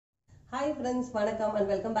Hi friends, வணக்கம் and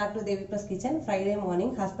welcome back to Devipris kitchen. Friday morning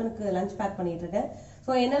husband க்கு lunch pack பண்ணிட்டு இருக்கேன்.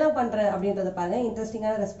 So என்னெல்லாம் பண்றேன் அப்படின்றத பாருங்க.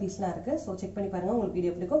 இன்ட்ரஸ்டிங்கான ரெசிபீஸ்லாம் இருக்கு. சோ செக் பண்ணி பாருங்க. உங்களுக்கு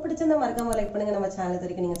வீடியோ பிடிக்கும். பிடிச்சிருந்தா மறக்காம லைக் பண்ணுங்க. நம்ம சேனல்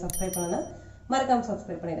வரைக்கும் நீங்க subscribe பண்ணலனா மறக்காம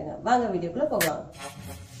subscribe பண்ணிடுங்க. வாங்க வீடியோக்குள்ள போகலாம்.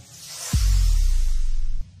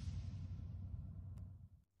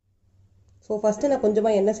 சோ ஃபர்ஸ்ட் நான்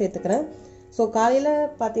கொஞ்சமா எண்ணெய் சேர்த்துக்கிறேன். சோ காலையில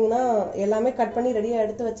பாத்தீங்கன்னா எல்லாமே கட் பண்ணி ரெடியா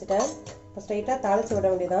எடுத்து வச்சிட்டேன். இப்போ ஸ்ட்ரைட்டா தாளிச்சு விட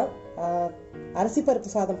வேண்டியதான். அரிசி பருப்பு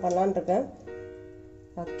சாதம் பண்ணலான்னு இருக்கேன்.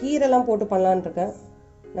 கீரைலாம் போட்டு பண்ணலான்னு இருக்கேன்.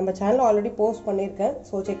 நம்ம சேனல் ஆல்ரெடி போஸ்ட் பண்ணியிருக்கேன்.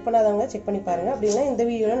 ஸோ செக் பண்ணாதவங்க செக் பண்ணி பாருங்க. அப்படின்னா இந்த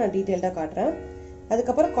வீடியோவில் நான் டீட்டெயில்டாக காட்டுறேன்.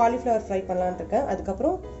 அதுக்கப்புறம் காலிஃப்ளவர் ஃப்ரை பண்ணலான்னு இருக்கேன்.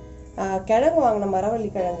 அதுக்கப்புறம் கிழங்கு வாங்கின மரவள்ளி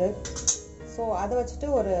கிழங்கு. ஸோ அதை வச்சுட்டு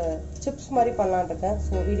ஒரு சிப்ஸ் மாதிரி பண்ணலான்னு இருக்கேன்.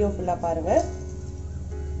 ஸோ வீடியோ ஃபுல்லாக பாருங்கள்.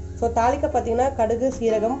 ஸோ தாளிக்க பார்த்தீங்கன்னா கடுகு,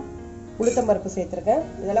 சீரகம், உளுத்தம்பருப்பு சேர்த்துருக்கேன்.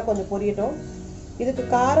 இதெல்லாம் கொஞ்சம் பொரியட்டும். இதுக்கு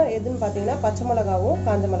காரம் எதுன்னு பார்த்தீங்கன்னா பச்சை மிளகாவும்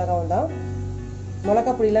காஞ்ச மிளகாவும் தான்.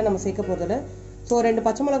 மிளகா பொடியெலாம் நம்ம சேர்க்க போகிறதில்ல. ஸோ 2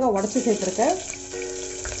 பச்சை மிளகா உடச்சி சேர்த்துருக்கேன்.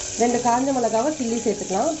 2 காஞ்ச மிளகாவை கிள்ளி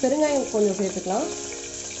சேர்த்துக்கலாம். பெருங்காயம் கொஞ்சம் சேர்த்துக்கலாம்.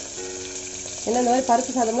 ஏன்னா இந்த மாதிரி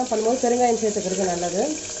பருப்பு சாதம்லாம் பண்ணும்போது பெருங்காயம் சேர்த்துக்கிறது நல்லது.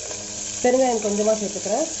 பெருங்காயம் கொஞ்சமாக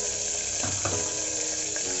சேர்த்துக்கிறேன்.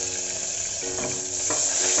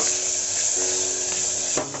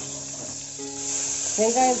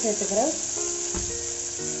 வெங்காயம் சேர்த்துக்கிறேன்.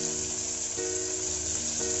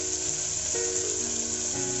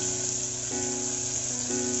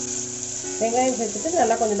 வெங்காயம் சேர்த்துட்டு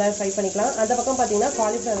நல்லா கொஞ்சம் நேரம் ஃப்ரை பண்ணிக்கலாம். அந்த பக்கம் பார்த்தீங்கன்னா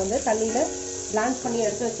காலிஃப்ளவர் வந்து தண்ணியில் பிளான்ச் பண்ணி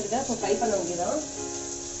எடுத்து வச்சுருக்கேன். ஸோ ஃப்ரை பண்ண வேண்டியதான்.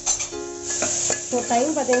 ஸோ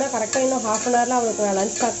டைம் பார்த்தீங்கன்னா கரெக்டாக இன்னும் ½ அன் ஹவரில் அவனுக்கு நான்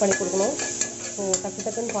லஞ்ச் பேக் பண்ணி கொடுக்கணும். ஸோ டக்கு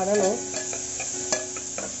டக்குன்னு பண்ணணும்.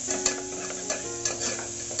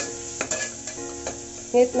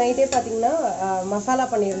 நேற்று நைட்டே பார்த்தீங்கன்னா மசாலா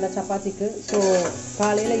பண்ணியிருந்தேன் சப்பாத்திக்கு. ஸோ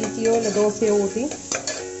காலையில் இட்லியோ இல்லை தோசையோ ஊற்றி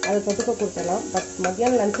அதை தொட்டுக்க கொடுத்துடலாம். பட்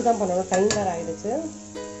மத்தியானம் லஞ்சு தான் பண்ணணும். டைம் வேறு ஆகிடுச்சு.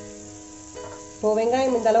 ஸோ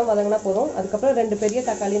வெங்காயம் இந்த அளவு வதங்கினா போதும். அதுக்கப்புறம் 2 பெரிய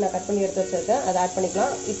தக்காளி நான் கட் பண்ணி எடுத்து வச்சுருக்கேன். அதை ஆட்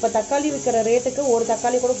பண்ணிக்கலாம். இப்போ தக்காளி விற்கிற ரேட்டுக்கு ஒரு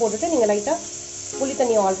தக்காளி கூட போட்டுட்டு நீங்கள் லைட்டாக புளி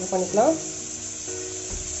தண்ணியை ஆல்டர் பண்ணிக்கலாம்.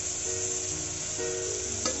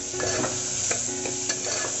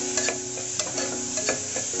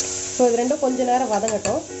 ஸோ இது ரெண்டும் கொஞ்சம் நேரம்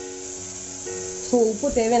வதங்கட்டும். ஸோ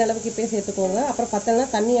உப்பு தேவையான அளவுக்கு இப்போயே சேர்த்துக்கோங்க. அப்புறம் பத்தலைனா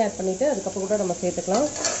தண்ணி ஆட் பண்ணிவிட்டு அதுக்கப்புறம் கூட நம்ம சேர்த்துக்கலாம்.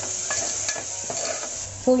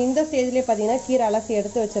 ஸோ இந்த ஸ்டேஜ்லேயே பார்த்தீங்கன்னா கீரை அலசி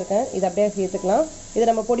எடுத்து வச்சுருக்கேன். இது அப்படியே சேர்த்துக்கலாம். இதை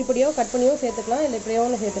நம்ம பொடி பொடியோ கட் பண்ணியோ சேர்த்துக்கலாம். இல்லை எப்படியோ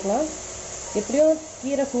ஒன்று சேர்த்துக்கலாம். எப்படியோ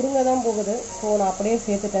கீரை சுருங்க தான் போகுது. ஸோ நான் அப்படியே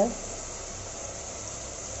சேர்த்துட்டேன்.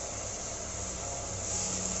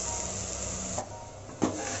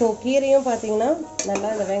 ஸோ கீரையும் பார்த்தீங்கன்னா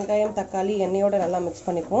நல்லா இந்த வெங்காயம் தக்காளி எண்ணெயோட நல்லா மிக்ஸ்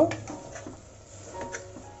பண்ணிப்போம்.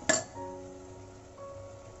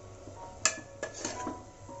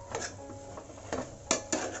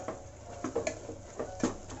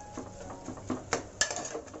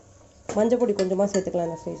 மஞ்சள் பொடி கொஞ்சமாக சேர்த்துக்கலாம்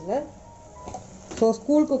இந்த ஸ்டேஜில். ஸோ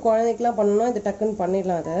ஸ்கூலுக்கு குழந்தைக்கெலாம் பண்ணணும்னா இது டக்குன்னு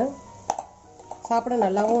பண்ணிடலாம். அதை சாப்பிட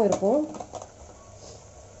நல்லாவும் இருக்கும்.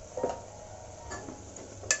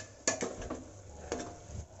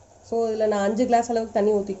 ஸோ இதில் நான் 5 கிளாஸ் அளவுக்கு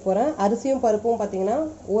தண்ணி ஊற்றிக்க போகிறேன். அரிசியும் பருப்பும் பார்த்தீங்கன்னா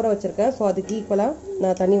ஊற வச்சுருக்கேன். ஸோ அதுக்கு ஈக்குவலாக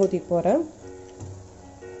நான் தண்ணி ஊற்றிக்க போகிறேன்.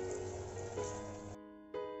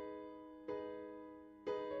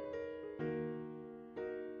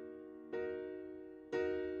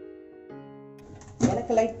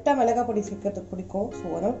 எனக்கு லைட்டாக மிளகாய் பொடி சேர்க்கறதுக்கு பிடிக்கும். ஸோ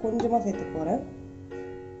அதனால் கொஞ்சமாக சேர்த்து போகிறேன்.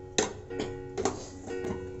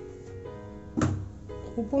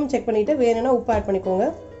 உப்பும் செக் பண்ணிவிட்டு வேணும்னா உப்பு ஆட் பண்ணிக்கோங்க.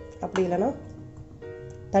 அப்படி இல்லைன்னா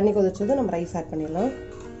தண்ணி கொதிச்சதும் நம்ம ரைஸ் ஆட் பண்ணிடலாம்.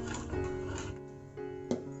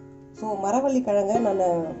 ஸோ மரவள்ளி கிழங்கை நான்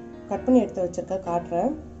கட் பண்ணி எடுத்து வச்சுருக்கேன்,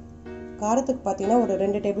 காட்டுறேன். காரத்துக்கு பார்த்தீங்கன்னா ஒரு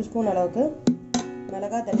 2 டேபிள் ஸ்பூன் அளவுக்கு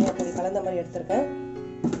மிளகாய் தனியா பொடி கலந்த மாதிரி எடுத்துருக்கேன்.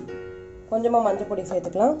 கொஞ்சமாக மஞ்சள் பொடி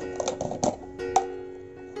சேர்த்துக்கலாம்.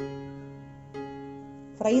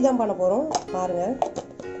 ஃப்ரை தான் பண்ண போகிறோம் பாருங்கள்.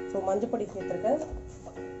 ஸோ மஞ்சள் பொடி சேர்த்துருக்கேன்.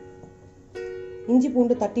 இஞ்சி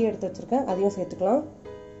பூண்டு தட்டி எடுத்து வச்சுருக்கேன், அதையும் சேர்த்துக்கலாம்.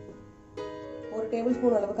 ஒரு டேபிள்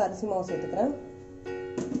ஸ்பூன் அளவுக்கு அரிசி மாவு சேர்த்துக்கிறேன்.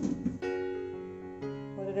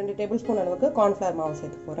 ஒரு 2 டேபிள் ஸ்பூன் அளவுக்கு கார்ன்ஃப்ளவர் மாவு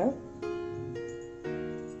சேர்த்து போகிறேன்.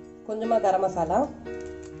 கொஞ்சமாக கரம் மசாலா,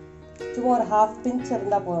 சும்மா ஒரு ½ பிஞ்ச்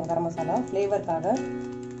இருந்தால் போதும் கரம் மசாலா ஃப்ளேவருக்காக.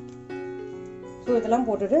 ஸோ இதெல்லாம்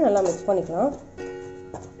போட்டுட்டு நல்லா மிக்ஸ் பண்ணிக்கலாம்.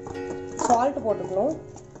 சால்ட் போட்டுக்கணும்.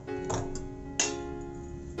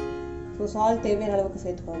 ஸோ சால்ட் தேவையான அளவுக்கு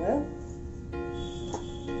சேர்த்துக்கோங்க.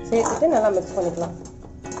 சேர்த்துட்டு நல்லா மிக்ஸ் பண்ணிக்கலாம்.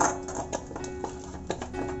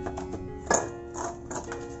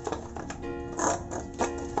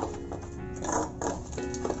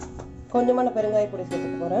 கொஞ்சமாக நான் பெருங்காய பொடி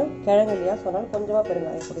சேர்த்துக்க போகிறேன். கிழங்கு இல்லையா சொன்னால் கொஞ்சமாக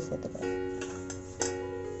பெருங்காய பொடி சேர்த்துக்கிறேன்.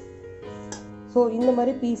 ஸோ இந்த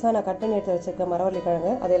மாதிரி பீஸாக நான் கட் பண்ணி எடுத்து வச்சுருக்கேன் மரவள்ளி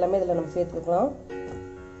கிழங்கு, அது எல்லாமே இதில் நம்ம சேர்த்துக்கலாம்.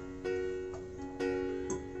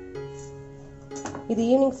 இது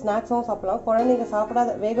ஈவினிங் ஸ்நாக்ஸும் சாப்பிடலாம். குழந்தைங்க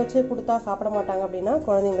சாப்பிடாத வேக வச்சு கொடுத்தா சாப்பிட மாட்டாங்க அப்படின்னா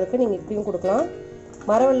குழந்தைங்களுக்கு நீங்கள் இப்படியும் கொடுக்கலாம்.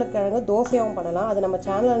 மரவள்ளி கிழங்கு தோசையாகவும் பண்ணலாம். அது நம்ம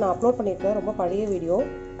சேனலில் நான் அப்லோட் பண்ணியிருக்கேன், ரொம்ப பழைய வீடியோ.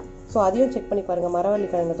 ஸோ அதையும் செக் பண்ணி பாருங்கள். மரவள்ளி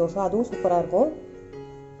கிழங்கு தோசை அதுவும் சூப்பராக இருக்கும்.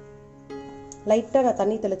 லைட்டாக நான்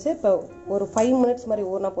தண்ணி தெளித்து இப்போ ஒரு 5 மினிட்ஸ் மாதிரி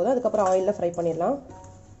ஊறினா போதும். அதுக்கப்புறம் ஆயிலில் ஃப்ரை பண்ணிடலாம்.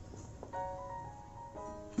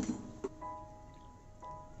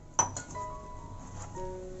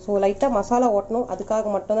 ஸோ லைட்டாக மசாலா ஓட்டணும்,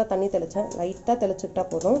 அதுக்காக மட்டும்தான் தண்ணி தெளித்தேன். லைட்டாக தெளிச்சுக்கிட்டா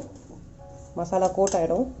போதும், மசாலா கோட்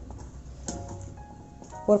ஆகிடும்.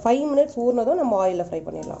 ஒரு 5 மினிட்ஸ் ஊறினதும் நம்ம ஆயிலில் ஃப்ரை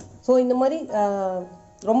பண்ணிடலாம். ஸோ இந்த மாதிரி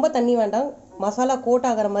ரொம்ப தண்ணி வேண்டாம், மசாலா கோட்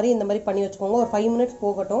ஆகிற மாதிரி இந்த மாதிரி பண்ணி வச்சுக்கோங்க. ஒரு 5 மினிட்ஸ்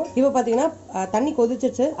போகட்டும். இப்போ பார்த்தீங்கன்னா தண்ணி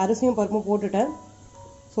கொதிச்சிருச்சு, அரிசியும் பருப்பும் போட்டுட்டேன்.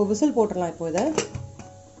 ஸோ விசில் போட்டுடலாம். இப்போ இதை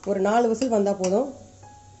ஒரு 4 விசில் வந்தால் போதும்.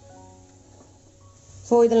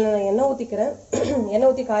 ஸோ இதில் நான் எண்ணெய் ஊற்றிக்கிறேன். எண்ணெய்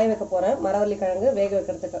ஊற்றி காய வைக்க போகிறேன் மரவள்ளி கிழங்கு வேக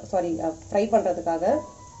வைக்கிறதுக்கு, சாரி ஃப்ரை பண்ணுறதுக்காக.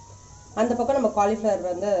 அந்த பக்கம் நம்ம காலிஃப்ளவர்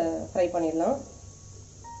வந்து ஃப்ரை பண்ணிடலாம்.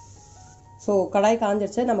 ஸோ கடாய்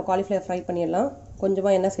காஞ்சிருச்சு, நம்ம காலிஃப்ளவர் ஃப்ரை பண்ணிடலாம்.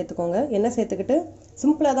 கொஞ்சமாக எண்ணெய் சேர்த்துக்கோங்க. எண்ணெய் சேர்த்துக்கிட்டு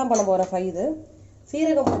சிம்பிளாக தான் பண்ண போகிறேன் ஃப்ரை இது.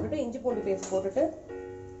 சீரகம் போட்டுட்டு இஞ்சி பூண்டு பேஸ்ட் போட்டுட்டு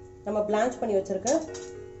நம்ம பிளான்ச் பண்ணி வச்சுருக்க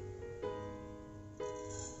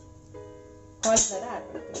காலிஃப்ளவரை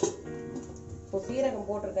ஆட் பண்ணிக்கலாம். ஸோ சீரகம்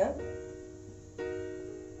போட்டிருக்கேன்.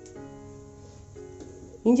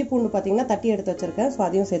 இஞ்சி பூண்டு பார்த்தீங்கன்னா தட்டி எடுத்து வச்சுருக்கேன். ஸோ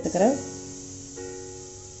அதையும் சேர்த்துக்கிறேன்.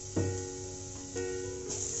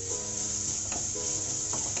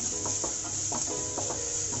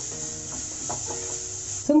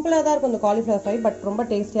 சிம்பிளாக தான் இருக்கும் இந்த காலிஃப்ளவர் ஃப்ரை, பட் ரொம்ப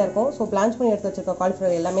டேஸ்டியாக இருக்கும். ஸோ பிளான்ச் பண்ணி எடுத்து வச்சுருக்க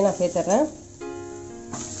காலிஃப்ளவர் எல்லாமே நான் சேர்த்துட்றேன்.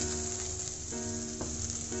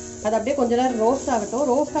 அது அப்படியே கொஞ்ச நேரம் ரோஸ்ட் ஆகட்டும்.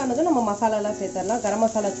 ரோஸ்ட் ஆனதும் நம்ம மசாலாலாம் சேர்த்துடலாம். கரம்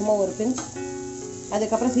மசாலா சும்மா ஒரு பிஞ்ச்,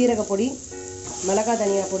 அதுக்கப்புறம் சீரக பொடி, மிளகாய்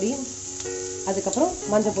தனியா பொடி, அதுக்கப்புறம்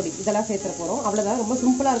மஞ்சள் பொடி, இதெல்லாம் சேர்த்துட போகிறோம். அவ்வளோதான், ரொம்ப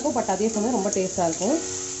சிம்பிளாக இருக்கும், பட் அதே சமயம் ரொம்ப டேஸ்ட்டாக இருக்கும்.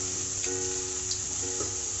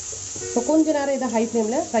 ஸோ கொஞ்ச நேரம் இதை ஹை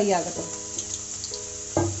ஃப்ளேமில் ஃப்ரை ஆகட்டும்.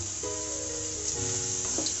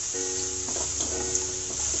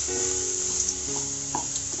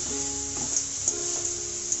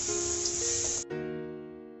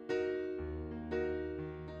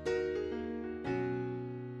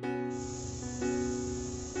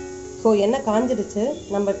 ஸோ எண்ணெய் காஞ்சிடுச்சு.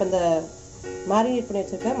 நம்ம இப்போ இந்த மேரினேட் பண்ணி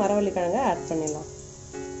வச்சுருக்க மரவள்ளி கிழங்கை ஆட் பண்ணிடலாம்.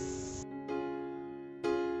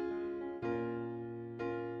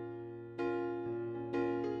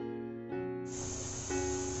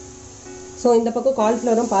 ஸோ இந்த பக்கம்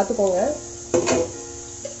காலிஃப்ளவரும் பார்த்துக்கோங்க.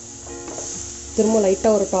 திரும்ப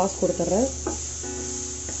லைட்டாக ஒரு டாஸ் கொடுத்துட்றேன்.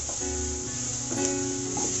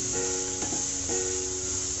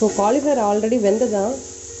 ஸோ காலிஃப்ளவர் ஆல்ரெடி வெந்ததான்,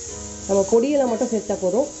 நம்ம பொடியெல்லாம் மட்டும் சேர்த்தா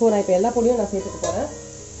போதும். ஸோ நான் இப்போ எல்லா பொடியும் நான் சேர்த்துக்க போகிறேன்.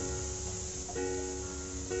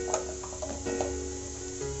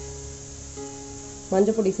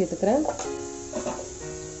 மஞ்சள் பொடி சேர்த்துக்கிறேன்.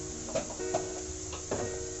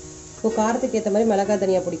 ஸோ காரத்துக்கு ஏற்ற மாதிரி மிளகாய்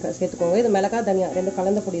தனியா பொடி சேர்த்துக்கோங்க. இது மிளகாய் தனியா ரெண்டு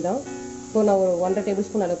கலந்த பொடி தான். ஸோ நான் ஒரு 1.5 டேபிள்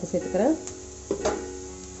ஸ்பூன் அளவுக்கு சேர்த்துக்கிறேன்.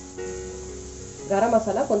 கரம்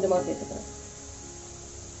மசாலா கொஞ்சமாக சேர்த்துக்கிறேன்.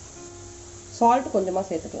 சால்ட் கொஞ்சமாக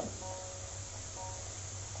சேர்த்துக்கலாம்.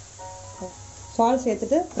 சால்ட்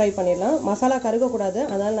சேர்த்துட்டு ஃப்ரை பண்ணிடலாம். மசாலா கருகக்கூடாது,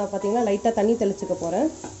 அதனால் நான் பார்த்தீங்கன்னா லைட்டாக தண்ணி தெளிச்சுக்க போகிறேன்.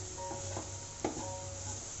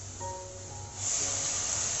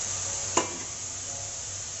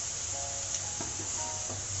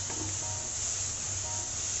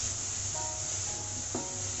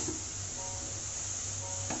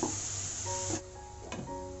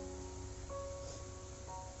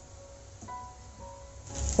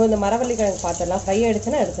 ஸோ இந்த மரவள்ளி கிழங்கு பார்த்துடலாம். ஃப்ரை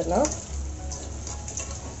ஆகிடுச்சுன்னா எடுத்துடலாம்.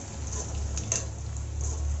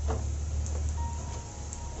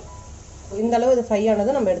 இந்த அளவு இது ஃப்ரை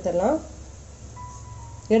ஆனதும் நம்ம எடுத்துடலாம்.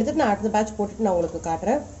 எடுத்துட்டு நான் அடுத்த பேட்ச் போட்டுட்டு நான் உங்களுக்கு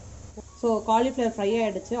காட்டுறேன். ஸோ காலிஃப்ளவர் ஃப்ரை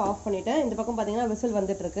ஆகிடுச்சு, ஆஃப் பண்ணிவிட்டேன். இந்த பக்கம் பார்த்தீங்கன்னா விசில்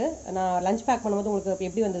வந்துட்டுருக்கு. நான் லஞ்ச் பேக் பண்ணும்போது உங்களுக்கு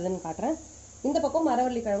எப்படி வந்ததுன்னு காட்டுறேன். இந்த பக்கம்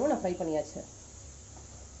மரவள்ளி கிழங்கும் நான் ஃப்ரை பண்ணியாச்சு.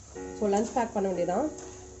 ஸோ லஞ்ச் பேக் பண்ண வேண்டியதான்.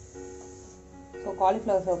 ஸோ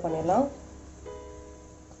காலிஃப்ளவர் சர்வ் பண்ணிடலாம்.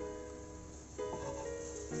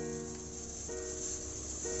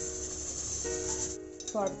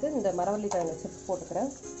 ஸோ அடுத்து இந்த மரவள்ளி கிழங்கு சிப்ஸ் போட்டுக்கிறேன்.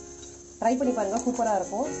 ட்ரை பண்ணி பாருங்கள், சூப்பராக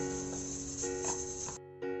இருக்கும்.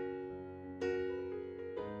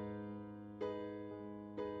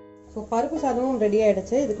 ஸோ பருப்பு சாதமும் ரெடி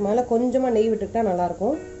ஆகிடுச்சு. இதுக்கு மேலே கொஞ்சமாக நெய் விட்டுக்கிட்டா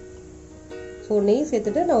நல்லாயிருக்கும். ஸோ நெய்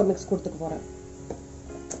சேர்த்துட்டு நான் ஒரு மிக்ஸ் கொடுத்துக்க போகிறேன்.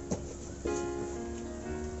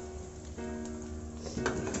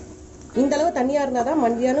 இந்த அளவு தண்ணியாக இருந்தால் தான்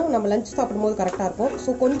மதியானம் நம்ம லஞ்ச் சாப்பிடும்போது கரெக்டாக இருக்கும்.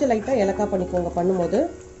 ஸோ கொஞ்சம் லைட்டாக ஏலக்காய் பண்ணிக்கோங்க பண்ணும்போது.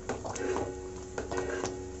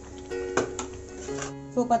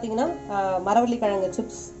 பார்த்தீங்கன்னா மரவள்ளி கிழங்கு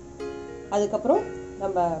சிப்ஸ், அதுக்கப்புறம்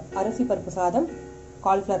நம்ம அரிசி பருப்பு சாதம்,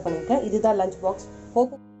 காலிஃப்ளவர் பண்ணியிருக்கேன். இதுதான் லஞ்ச் பாக்ஸ்.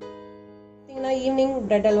 ஹோப் பார்த்தீங்கன்னா ஈவினிங்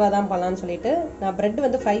பிரெட் அல்வா தான் பண்ணலான்னு சொல்லிட்டு நான் பிரெட்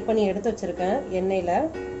வந்து ஃப்ரை பண்ணி எடுத்து வச்சுருக்கேன் எண்ணெயில்.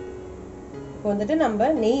 இப்போ வந்துட்டு நம்ம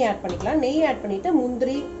நெய் ஆட் பண்ணிக்கலாம். நெய் ஆட் பண்ணிவிட்டு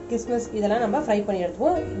முந்திரி, கிஸ்மிஸ் இதெல்லாம் நம்ம ஃப்ரை பண்ணி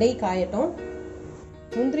எடுத்துவோம். நெய் காயட்டும்.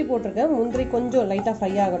 முந்திரி போட்டிருக்கேன். முந்திரி கொஞ்சம் லைட்டாக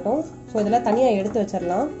ஃப்ரை ஆகட்டும். ஸோ இதெல்லாம் தனியாக எடுத்து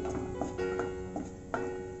வச்சிடலாம்.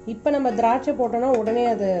 இப்போ நம்ம திராட்சை போட்டோன்னா உடனே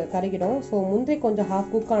அது கருகிடும். ஸோ முந்திரி கொஞ்சம்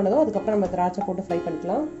ஹாஃப் குக் ஆனதும் அதுக்கப்புறம் நம்ம திராட்சை போட்டு ஃப்ரை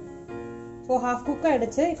பண்ணிக்கலாம். ஸோ ஹாஃப் குக்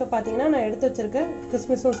ஆகிடுச்சு. இப்போ பார்த்தீங்கன்னா நான் எடுத்து வச்சிருக்க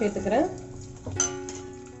கிஸ்மிஸும் சேர்த்துக்கிறேன்.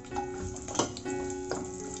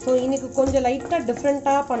 ஸோ இன்னைக்கு கொஞ்சம் லைட்டாக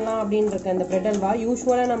டிஃப்ரெண்ட்டாக பண்ணலாம் அப்படின்னு இருக்கேன் இந்த பிரெட் அல்வா.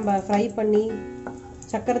 யூஸ்வலாக நம்ம ஃப்ரை பண்ணி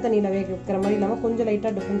சக்கரை தண்ணியில் வேக வைக்கிற மாதிரி இல்லாமல் கொஞ்சம்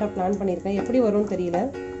லைட்டாக டிஃப்ரெண்ட்டாக பிளான் பண்ணியிருக்கேன். எப்படி வரும்னு தெரியல.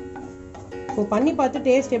 ஸோ பண்ணி பார்த்து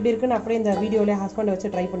டேஸ்ட் எப்படி இருக்குன்னு அப்படியே இந்த வீடியோலேயே ஹஸ்பண்டை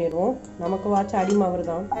வச்சு ட்ரை பண்ணிடுவோம். நமக்கு வாட்ச அடிமை அவர்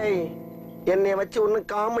தான். என்னை வச்சு ஒன்றும்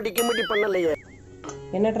காமெடி பண்ணலையே.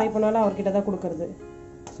 என்ன ட்ரை பண்ணாலும் அவர்கிட்ட தான் கொடுக்கறது.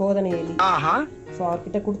 சோதனை எலி. ஸோ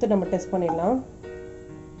அவர்கிட்ட கொடுத்து நம்ம டெஸ்ட் பண்ணிடலாம்.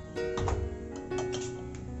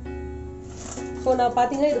 ஸோ நான்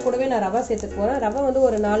பார்த்தீங்கன்னா இது கூடவே நான் ரவை சேர்த்துக்க போகிறேன். ரவை வந்து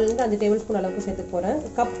ஒரு 4-5 டேபிள் ஸ்பூன் அளவுக்கு சேர்த்துக்க போகிறேன்.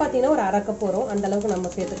 கப் பார்த்தீங்கன்னா ஒரு 1/2 கப் வரும். அந்த அளவுக்கு நம்ம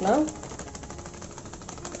சேர்த்துக்கலாம்.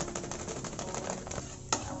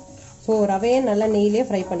 ஸோ ரவையை நல்லா நெய்யிலே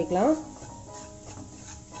ஃப்ரை பண்ணிக்கலாம்.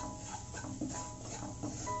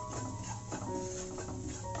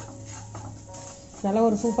 நல்லா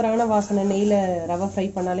ஒரு சூப்பரான வாசனை. நெய்யில் ரவை ஃப்ரை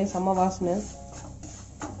பண்ணாலே செம்ம வாசனை.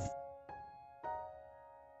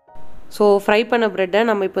 ஸோ ஃப்ரை பண்ண ப்ரெட்டை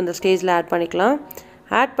நம்ம இப்போ இந்த ஸ்டேஜில் ஆட் பண்ணிக்கலாம்.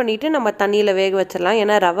 ஆட் பண்ணிவிட்டு நம்ம தண்ணியில் வேக வச்சிடலாம்.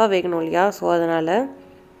 ஏன்னா ரவை வேகணும் இல்லையா? ஸோ அதனால்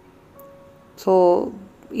ஸோ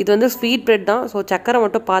இது வந்து ஸ்வீட் ப்ரெட் தான். ஸோ சக்கரை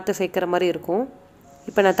மட்டும் பார்த்து சேர்க்குற மாதிரி இருக்கும்.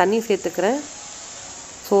 இப்போ நான் தண்ணி சேர்த்துக்கிறேன்.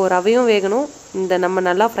 ஸோ ரவையும் வேகணும், இந்த நம்ம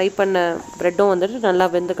நல்லா ஃப்ரை பண்ண ப்ரெட்டும் வந்துட்டு நல்லா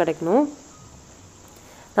வெந்து கிடைக்கணும்.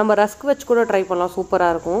 நம்ம ரஸ்க் வச்சு கூட ட்ரை பண்ணலாம்,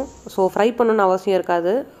 சூப்பராக இருக்கும். ஸோ ஃப்ரை பண்ணணுன்னு அவசியம்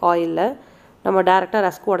இருக்காது ஆயிலில். நம்ம டேரெக்டாக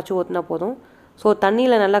ரஸ்க் உடச்சி ஊற்றினா போதும். ஸோ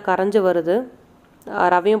தண்ணியில் நல்லா கரைஞ்சி வருது.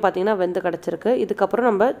 ரவையும் பார்த்திங்கன்னா வெந்து கிடச்சிருக்கு. இதுக்கப்புறம்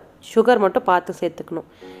நம்ம சுகர் மட்டும் பார்த்து சேர்த்துக்கணும்.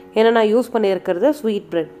 ஏன்னா நான் யூஸ் பண்ணியிருக்கிறது ஸ்வீட்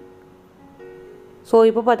ப்ரெட். ஸோ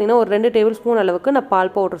இப்போ பார்த்திங்கன்னா ஒரு 2 டேபிள் ஸ்பூன் அளவுக்கு நான்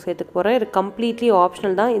பால் பவுடர் சேர்த்துக்க போகிறேன். இது கம்ப்ளீட்லி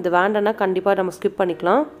ஆப்ஷனல் தான். இது வேண்டான்னா கண்டிப்பாக நம்ம ஸ்கிப்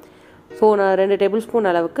பண்ணிக்கலாம். ஸோ நான் 2 டேபிள் ஸ்பூன்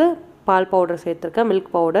அளவுக்கு பால் பவுடர் சேர்த்துருக்கேன்,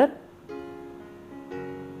 மில்க் பவுடர்.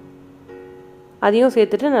 அதையும்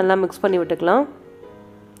சேர்த்துட்டு நல்லா மிக்ஸ் பண்ணி விட்டுக்கலாம்.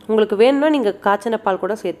 உங்களுக்கு வேணும்னா நீங்கள் காய்ச்சின பால்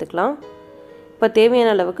கூட சேர்த்துக்கலாம். இப்போ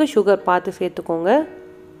தேவையான அளவுக்கு சுகர் பார்த்து சேர்த்துக்கோங்க.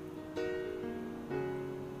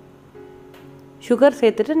 சுகர்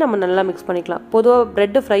சேர்த்துட்டு நம்ம நல்லா மிக்ஸ் பண்ணிக்கலாம். பொதுவாக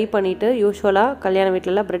ப்ரெட்டு ஃப்ரை பண்ணிவிட்டு யூஸ்வலாக கல்யாண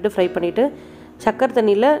வீட்டிலலாம் ப்ரெட்டு ஃப்ரை பண்ணிவிட்டு சக்கரை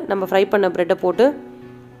தண்ணியில் நம்ம ஃப்ரை பண்ண ப்ரெட்டை போட்டு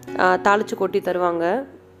தாளித்து கொட்டி தருவாங்க.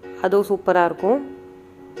 அதுவும் சூப்பராக இருக்கும்.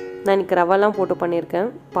 நான் இன்றைக்கி ரவெல்லாம் போட்டு பண்ணியிருக்கேன்,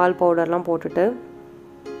 பால் பவுடர்லாம் போட்டுட்டு.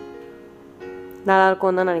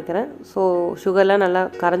 நல்லாயிருக்கும் தான் நினைக்கிறேன். ஸோ சுகர்லாம் நல்லா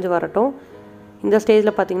கரைஞ்சி வரட்டும். இந்த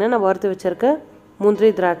ஸ்டேஜில் பார்த்திங்கன்னா நான் வறுத்து வச்சுருக்க முந்திரி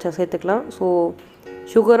திராட்சை சேர்த்துக்கலாம். ஸோ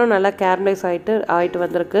சுகரும் நல்லா கேரமலைஸ் ஆகிட்டு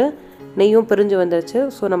வந்திருக்கு. நெய்யும் பிரிஞ்சு வந்துருச்சு.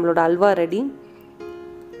 ஸோ நம்மளோட அல்வா ரெடி.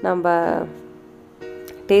 நம்ம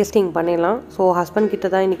டேஸ்டிங் பண்ணிடலாம். ஸோ ஹஸ்பண்ட் கிட்ட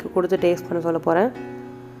தான் இன்றைக்கி கொடுத்து டேஸ்ட் பண்ண சொல்ல போகிறேன்.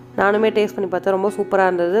 நானுமே டேஸ்ட் பண்ணி பார்த்தேன், ரொம்ப சூப்பராக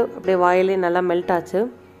இருந்தது. அப்படியே வாயிலே நல்லா மெல்ட் ஆச்சு.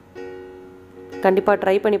 கண்டிப்பாக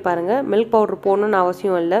ட்ரை பண்ணி பாருங்கள். மில்க் பவுடர் போடணுன்னு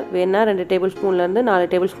அவசியம் இல்லை. வேணால் 2 டேபிள் ஸ்பூன்லேருந்து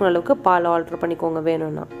 4 டேபிள் ஸ்பூன் அளவுக்கு பால் ஆல்ட்ரு பண்ணிக்கோங்க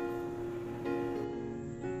வேணும்னா.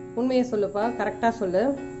 உண்மையை சொல்லுப்பா, கரெக்டாக சொல்லு.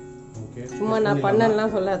 சும்மா நான்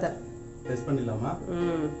பண்ணலாம் சொல்லாத. டெஸ்ட் பண்ணிடலாமா?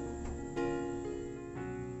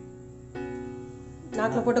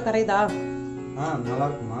 நாக்கில் போட்டு கரையுதா? நல்லா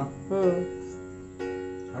இருக்குமா?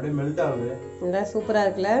 அப்படியே மெல்ட் ஆகுது. இல்லை சூப்பராக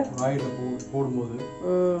இருக்குல்ல வாயில போடும்போது.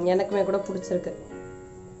 எனக்குமே கூட பிடிச்சிருக்கு.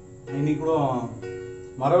 இன்னைக்கு கூட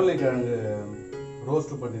மரவள்ளி கிழங்கு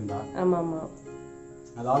ரோஸ்ட் பண்ணியிருந்தா. ஆமாம் ஆமாம்.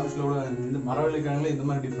 அது ஆஃபீஸில் கூட இந்த மரவள்ளி கிழங்குல இந்த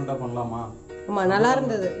மாதிரி டிஃப்ரெண்ட்டாக பண்ணலாமா? ஆமாம், நல்லா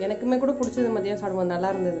இருந்தது. எனக்குமே கூட பிடிச்சது. மதியம் சாப்பிடும்போது நல்லா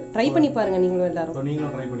இருந்தது. ட்ரை பண்ணி பாருங்க நீங்களும் எல்லாரும்.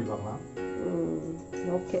 நீங்களும் ட்ரை பண்ணி பார்க்கலாம்.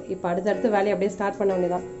 ஓகே, இப்போ அடுத்தடுத்து வேலையை அப்படியே ஸ்டார்ட் பண்ண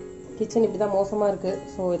வேண்டியதான். கிச்சன் இப்படி தான் மோசமாக இருக்குது.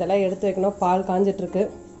 ஸோ இதெல்லாம் எடுத்து வைக்கணும். பால் காஞ்சிட்ருக்கு.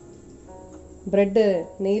 ப்ரெட்டு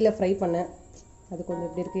நெய்யில் ஃப்ரை பண்ணேன், அது கொஞ்சம்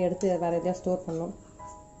இப்படி இருக்குது. எடுத்து வேறு எதையா ஸ்டோர் பண்ணணும்.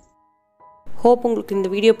 ஹோப் உங்களுக்கு இந்த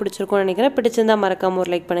வீடியோ பிடிச்சிருக்கும்னு நினைக்கிறேன். பிடிச்சிருந்தா மறக்காமல்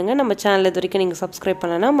ஒரு லைக் பண்ணுங்கள். நம்ம சேனல் இது வரைக்கும் நீங்கள் சப்ஸ்கிரைப்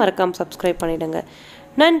பண்ணலைன்னா மறக்காமல் சப்ஸ்கிரைப் பண்ணிவிடுங்க.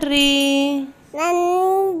 நன்றி.